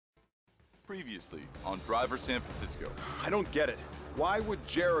Previously on Driver San Francisco. I don't get it. Why would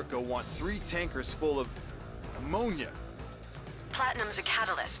Jericho want 3 tankers full of ammonia? Platinum's a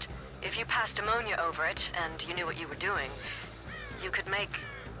catalyst. If you passed ammonia over it, and you knew what you were doing, you could make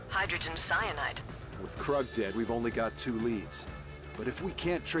hydrogen cyanide. With Krug dead, we've only got 2 leads. But if we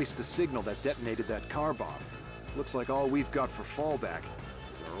can't trace the signal that detonated that car bomb, looks like all we've got for fallback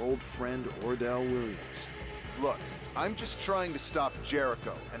is our old friend Ordell Williams. Look, I'm just trying to stop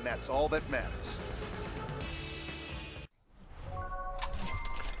Jericho, and that's all that matters.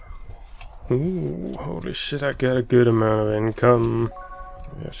 Ooh, holy shit, I got a good amount of income.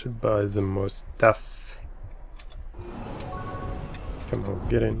 I should buy some more stuff. Come on,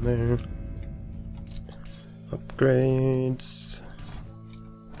 get in there. Upgrades.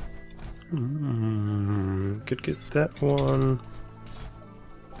 Could get that one.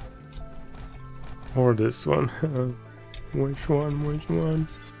 Or this one. Which one?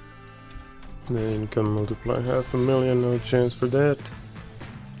 The income multiply 500,000, no chance for that.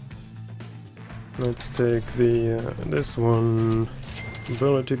 Let's take the this one,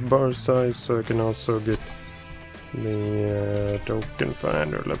 ability bar size, so I can also get the token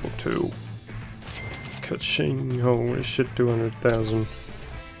finder level 2. Ka-ching, holy shit, 200,000.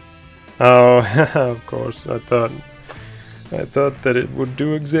 Oh, of course, I thought that it would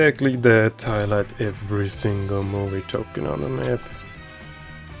do exactly that, highlight every single movie token on the map.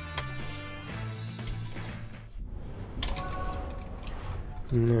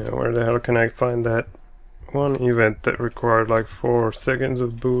 Now, where the hell can I find that one event that required like 4 seconds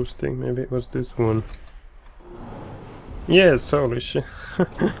of boosting? Maybe it was this one. Yes, holy shit.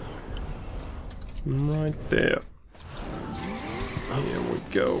 Right there. Here we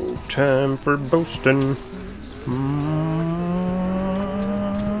go. Time for boosting.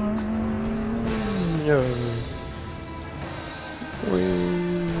 Yeah.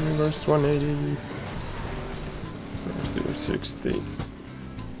 Reverse 180. 060.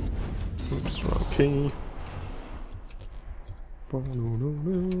 Oops, wrong key.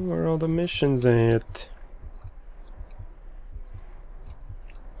 Where are all the missions at?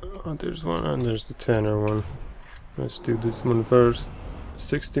 Oh, there's one, and there's the Tanner one. Let's do this one first.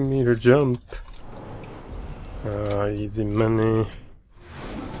 60-meter jump. Easy money.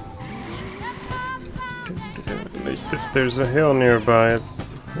 At least if there's a hill nearby.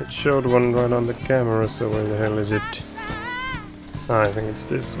 It showed one right on the camera, so where the hell is it? I think it's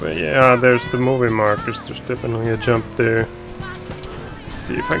this way. Yeah, there's the movie markers. There's definitely a jump there. Let's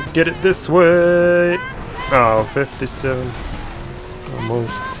see if I can get it this way. Oh, 57.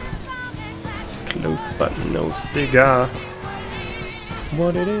 Almost. Close but no cigar.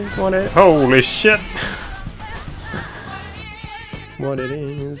 What it is, holy shit! What it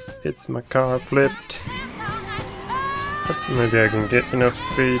is, it's my car flipped. But maybe I can get enough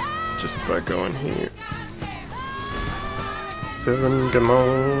speed just by going here. 7, come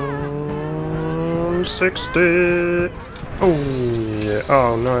on, 60. Oh yeah,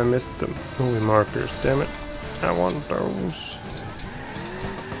 oh no, I missed the movie markers, damn it. I want those.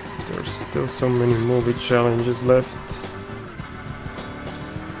 There's still so many movie challenges left.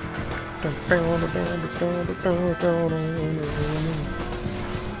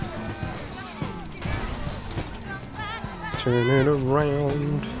 Turn it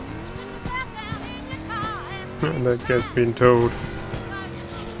around. That guy's been towed.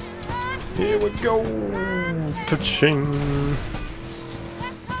 Here we go. Ka-ching.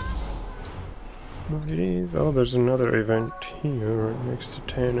 What it is? Oh, there's another event here right next to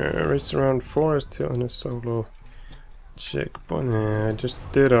Tanner. Race around Forest Hill in a solo checkpoint. I just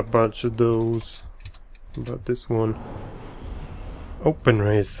did a bunch of those. But this one. Open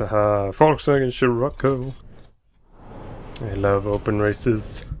race. Volkswagen Scirocco. I love open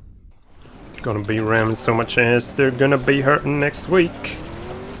races. Gonna be ramming so much ass, they're gonna be hurting next week.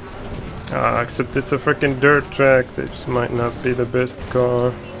 Except it's a freaking dirt track, this might not be the best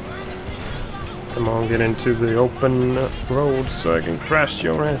car. Come on, get into the open road so I can crash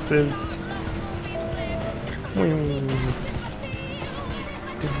your asses.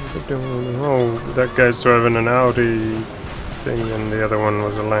 Oh, that guy's driving an Audi thing and the other one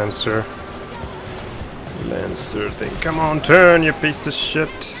was a Lancer. Lancer thing, come on, turn, you piece of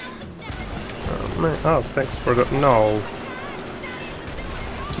shit. Oh, thanks for the... No,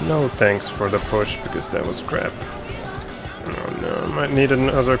 thanks for the push, because that was crap. Oh no, I might need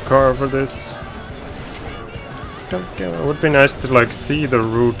another car for this. It would be nice to like see the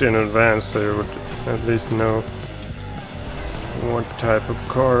route in advance, so you would at least know what type of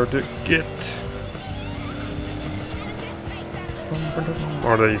car to get.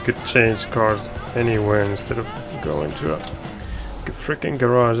 Or that you could change cars anywhere instead of going to a freaking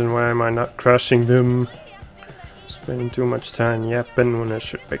garage, and why am I not crashing them? Spending too much time yapping when I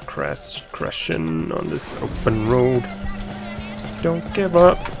should be crashing on this open road. Don't give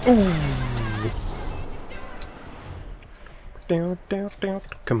up. Ooh. Down, down, down.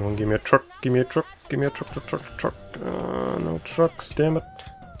 Come on, give me a truck, give me a truck, give me a truck. No trucks, damn it.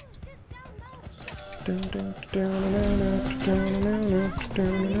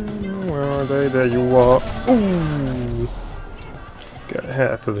 Where are they? There you are. Ooh. Got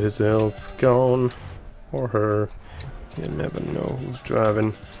half of his health gone. Or her. You never know who's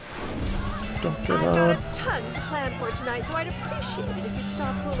driving. Don't get I've got out. a ton to plan for tonight, so I'd appreciate it if you'd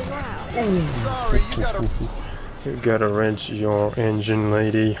stop fooling around. Sorry, You gotta wrench your engine,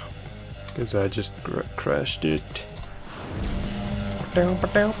 lady. Because I just crashed it. Oh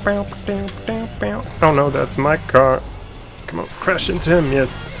no, that's my car. Come on, crash into him,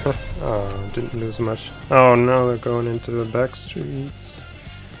 yes. Oh, didn't lose much. Oh no, they're going into the back streets.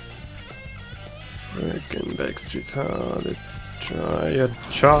 Freaking back streets. Oh, let's try a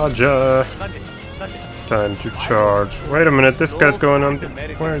charger. Time to charge. Wait a minute, this guy's going on.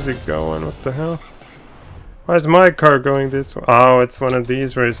 Where is he going? What the hell? Why is my car going this way? Oh, it's one of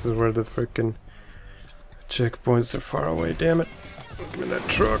these races where the freaking checkpoints are far away. Damn it. Give me that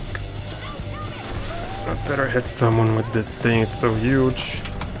truck. I better hit someone with this thing, it's so huge.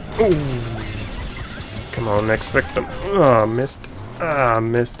 Ooh. Come on, next victim. Ah, missed. Ah,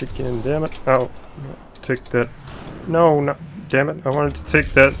 missed again, damn it. Oh, take that. No, no, damn it. I wanted to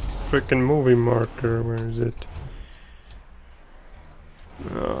take that freaking movie marker. Where is it?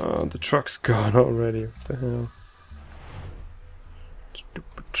 Oh, the truck's gone already. What the hell?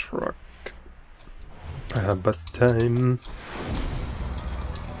 Stupid truck. Bus time.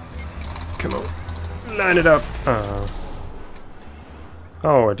 Come on. Line it up.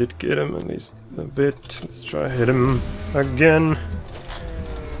 Oh, I did get him at least a bit. Let's try hit him again.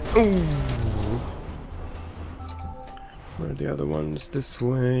 Ooh. Where are the other ones? This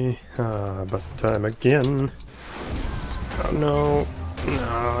way. Bus time again. Oh no.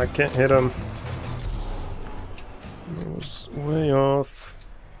 No, I can't hit him. It was way off.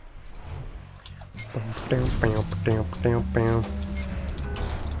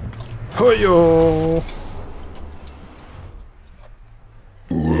 Hoyo!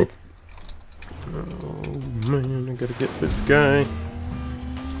 Oh man, I gotta get this guy.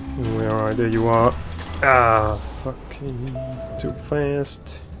 Where are there? You are. Ah, fuck, he's too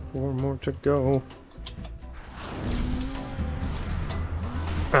fast. 4 more to go.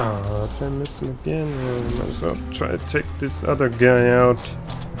 Ah, did I miss him again? Well, might as well try to take this other guy out.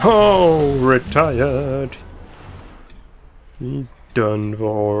 Oh, retired. He's done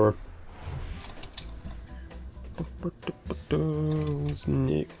for. Who's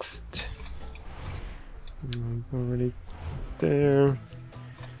next? He's already there.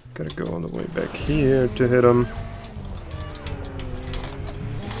 Gotta go all the way back here to hit him.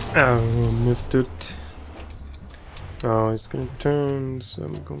 Oh, missed it. Oh, he's gonna turn, so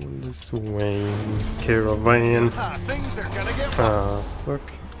I'm going this way. Caravan. Things are gonna get Ah,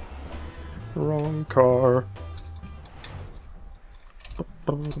 fuck. Wrong car.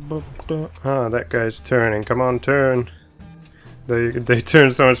 Ah, that guy's turning. Come on, turn. They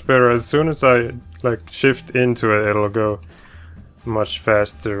turn so much better. As soon as I like shift into it, it'll go much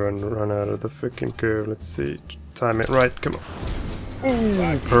faster and run out of the freaking curve. Let's see. Time it right. Come on.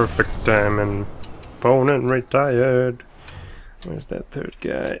 Ooh, perfect timing. Opponent retired. Where's that third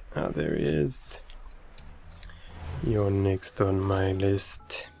guy? Ah, there he is. You're next on my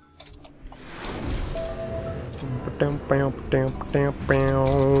list. Ooh,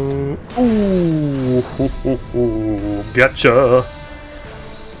 gotcha.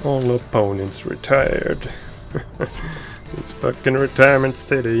 All opponents retired. It's fucking retirement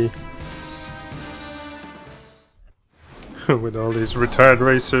city. With all these retired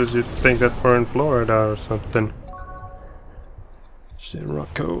racers, you'd think that we're in Florida or something.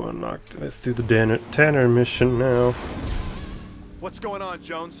 Jericho unlocked. Let's do the Tanner mission now. What's going on,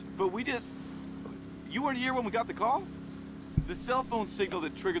 Jones? But we just... You weren't here when we got the call? The cell phone signal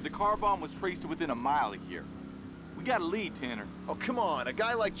that triggered the car bomb was traced to within a mile of here. We got a lead, Tanner. Oh, come on. A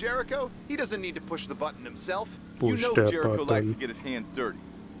guy like Jericho? He doesn't need to push the button himself. You Push know that Jericho likes to button. get his hands dirty.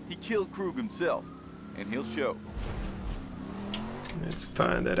 He killed Krug himself, and he'll show. Let's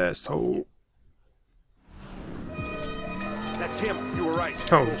find that asshole. That's him. You were right.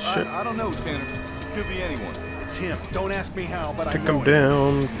 Holy shit. I don't know, Tanner. It could be anyone. It's him. Don't ask me how, but I Take know him it.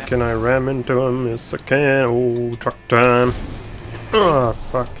 down. Can I ram into him? Yes, I can. Oh, truck time. Oh,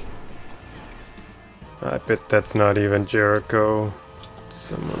 fuck. I bet that's not even Jericho.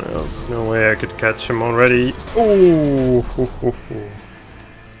 Someone else. No way I could catch him already. Oh!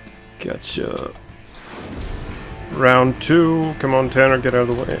 Gotcha. Round 2. Come on, Tanner, get out of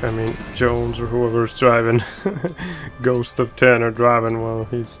the way. I mean, Jones or whoever's driving. Ghost of Tanner driving while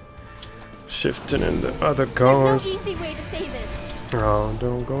he's shifting in the other cars. There's no easy way to say this. Oh,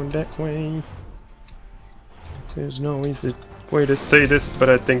 don't go that way. There's no easy way to say this, but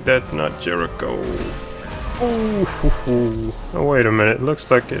I think that's not Jericho. Oh, wait a minute. Looks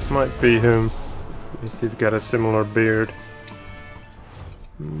like it might be him. At least he's got a similar beard.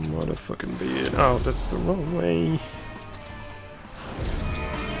 What a fucking beard. Oh, that's the wrong way.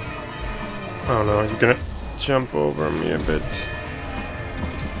 Oh no, he's gonna jump over me a bit.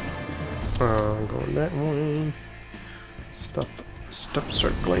 I'm going that way. Stop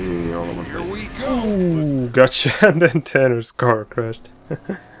circling all over the place. Here we go. Ooh, gotcha. And then Tanner's car crashed.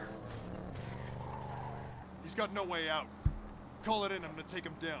 He's got no way out. Call it in, I'm gonna take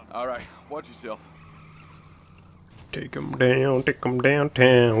him down. All right, watch yourself. Take him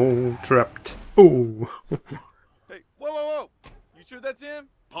downtown, trapped. Ooh. Hey, whoa! You sure that's him?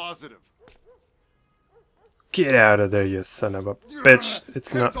 Positive. Get out of there, you son of a bitch.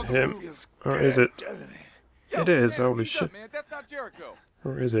 It's not him. Or is it? It is, holy shit. Man, that's not Jericho.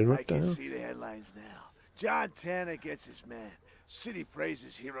 Or is it? I What the can hell? see the headlines now. John Tanner gets his man. City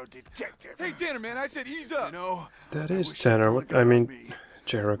praises hero detective. Hey, Tanner, man, I said ease up. You know, That I is wish Tanner. you'd What? only I mean, got me.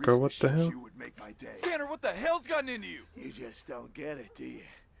 Jericho. What the hell? You would make my day. Tanner, what the hell's gotten into you? You just don't get it, do you?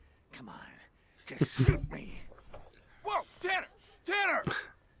 Come on, just shoot me. Whoa, Tanner! Tanner!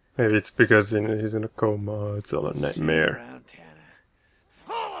 Maybe it's because he's in a coma. It's all a See you nightmare. around, Tanner.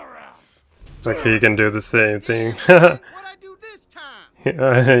 All around. Like he can do the same thing. What'd I do this time?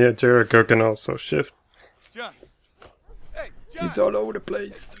 Yeah, Jericho can also shift. John. Hey, John. He's all over the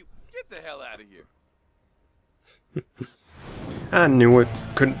place. You get the hell out of here. I knew it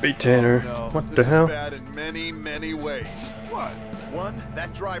couldn't be Tanner. No, What this the hell? is bad in many, many ways. What? 1,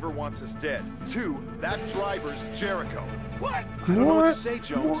 that driver wants us dead. 2, that driver's Jericho. What? I don't know what to What? say,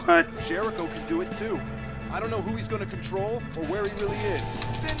 Jones. What? Jericho can do it too. I don't know who he's going to control or where he really is.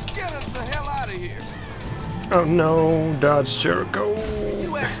 Then get us the hell out of here. Oh no, dodge Jericho.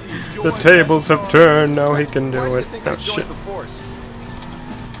 You actually enjoy The tables that have car. turned, now he can Why do do you it. think I Oh joined shit. the force?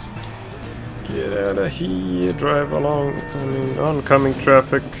 Get out of here, drive along, oncoming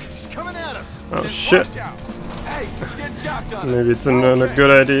traffic. He's coming at us. Oh Then shit. watch out. Hey, he's getting jocks on Maybe us. it's not a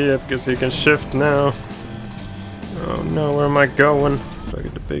good idea because he can shift now. Oh no, where am I going? Let's look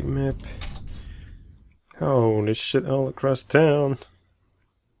at the big map. Holy shit, all across town.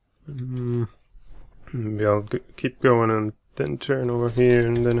 Maybe I'll keep going and then turn over here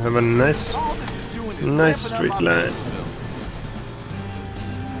and then have a nice All this is doing is Nice ramping up straight my line. mental.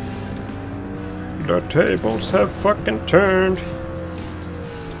 The tables have fucking turned.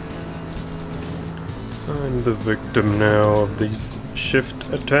 I'm the victim now of these shift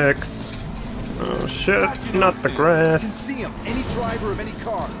attacks. Oh shit, not the I can grass. see him. Any driver of any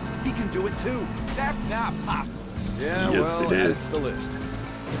car. He can do it too. That's not possible. Yeah, Yes, well, it add is. to the list.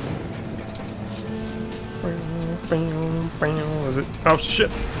 Is it? Oh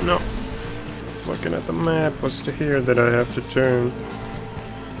shit, no. Looking at the map, was it here that I have to turn?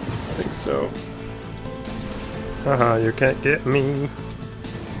 I think so. Haha, you can't get me.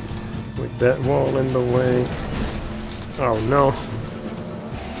 With that wall in the way. Oh no.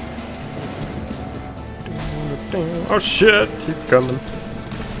 Oh shit, he's coming.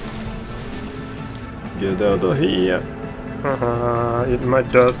 Get out of here. Haha, in my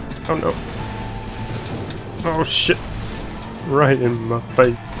dust. Oh no. Oh shit. Right in my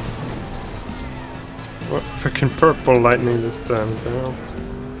face. What freaking purple lightning this time, now.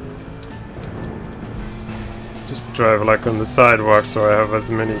 Just drive like on the sidewalk so I have as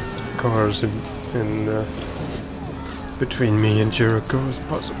many cars in between me and Jericho as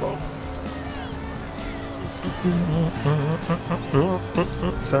possible.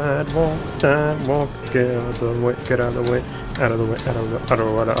 Sidewalk, sidewalk, get out of the way, get out of the way, out of the way, out of the way, out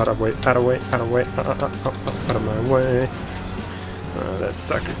of the way, out of the way, out of the way, out of my way. That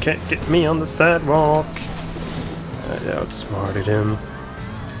sucker can't get me on the sidewalk. I outsmarted him.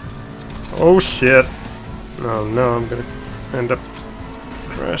 Oh shit. Oh no, I'm gonna end up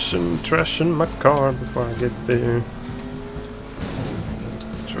trashing my car before I get there.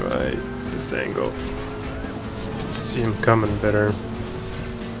 Let's try this angle. See him coming better.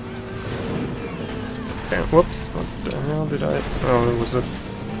 Damn, whoops, what the hell did I... Oh, it was a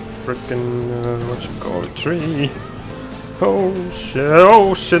frickin' what you call it, tree. Oh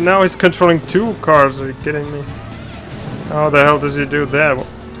shit, now he's controlling 2 cars, are you kidding me? How the hell does he do that?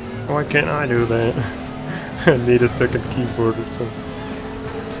 Why can't I do that? I need a second keyboard or something.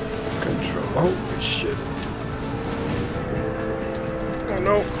 Oh shit. Oh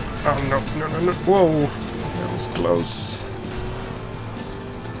no. Oh no, no, no, no. Whoa. That was close.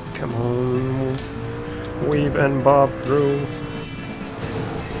 Come on. Weave and bob through.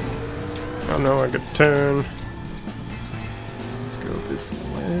 Oh no, I could turn. Let's go this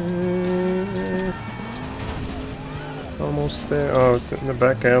way. Almost there. Oh, it's in the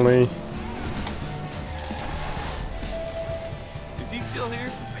back alley. Is he still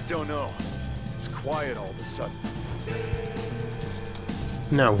here? I don't know. It's quiet all of a sudden.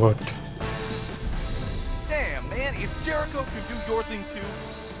 Now what? Damn, man, if Jericho can do your thing too,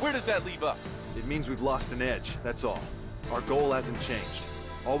 where does that leave us? It means we've lost an edge, that's all. Our goal hasn't changed.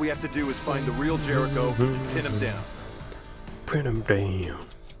 All we have to do is find the real Jericho, pin him down. Pin him down.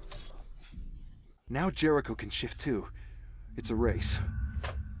 Now Jericho can shift too. It's a race.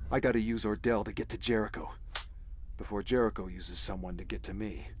 I gotta use Ordell to get to Jericho. Before Jericho uses someone to get to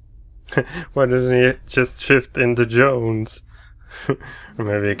me. Why doesn't he just shift into Jones? Or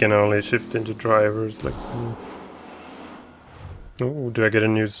maybe he can only shift into drivers like... Oh, do I get a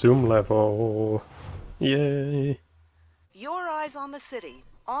new zoom level? Yay! Your eyes on the city,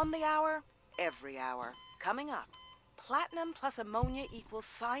 on the hour, every hour. Coming up, platinum plus ammonia equals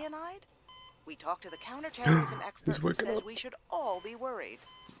cyanide? We talked to the counterterrorism expert who says we should all be worried.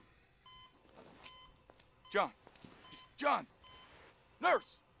 John! John!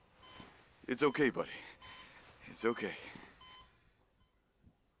 Nurse! It's okay, buddy. It's okay.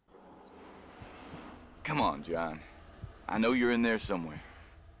 Come on, John. I know you're in there somewhere.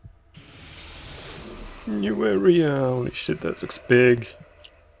 New area. Holy shit, that looks big.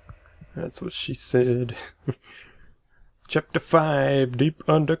 That's what she said. Chapter 5, Deep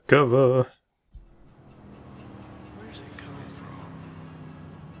Undercover. Where's it come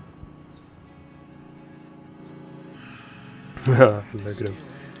from? Look at him.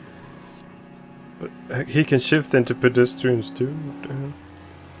 But he can shift into pedestrians too. What the hell?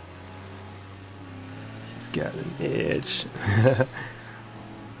 He's got an edge.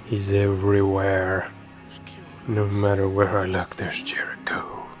 He's everywhere. No matter where I look, there's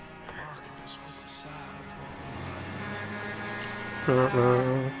Jericho.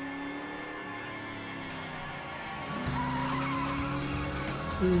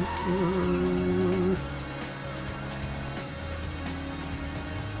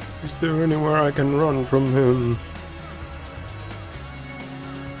 Is there anywhere I can run from him?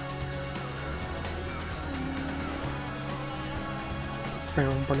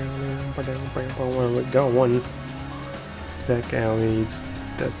 Where we going? Back alleys.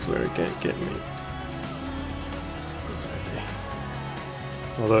 That's where he can't get me.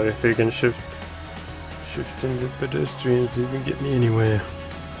 Although if he can shift into pedestrians, he can get me anywhere.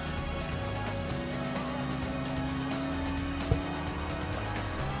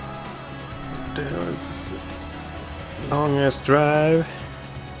 What the hell is this long ass drive?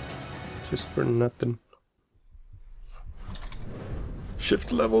 Just for nothing.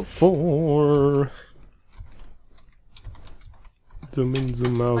 Shift level 4. Zoom in,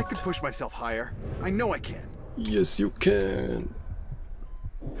 zoom out. I can push myself higher. I know I can. Yes, you can.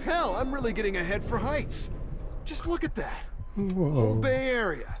 Hell, I'm really getting ahead for heights. Just look at that. Whoa. Whole Bay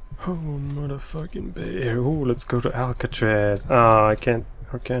Area. Oh, motherfucking Bay Area. Oh, let's go to Alcatraz. Ah, I can't.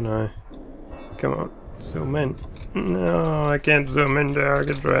 Or can I? Come on. Zoom in. No, I can't zoom into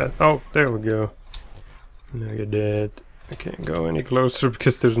Alcatraz. Oh, there we go. Look at that. I can't go any closer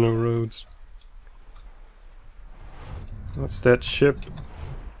because there's no roads. What's that ship?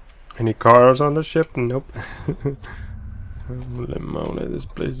 Any cars on the ship? Nope. Holy moly, this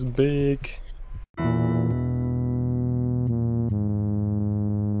place is big.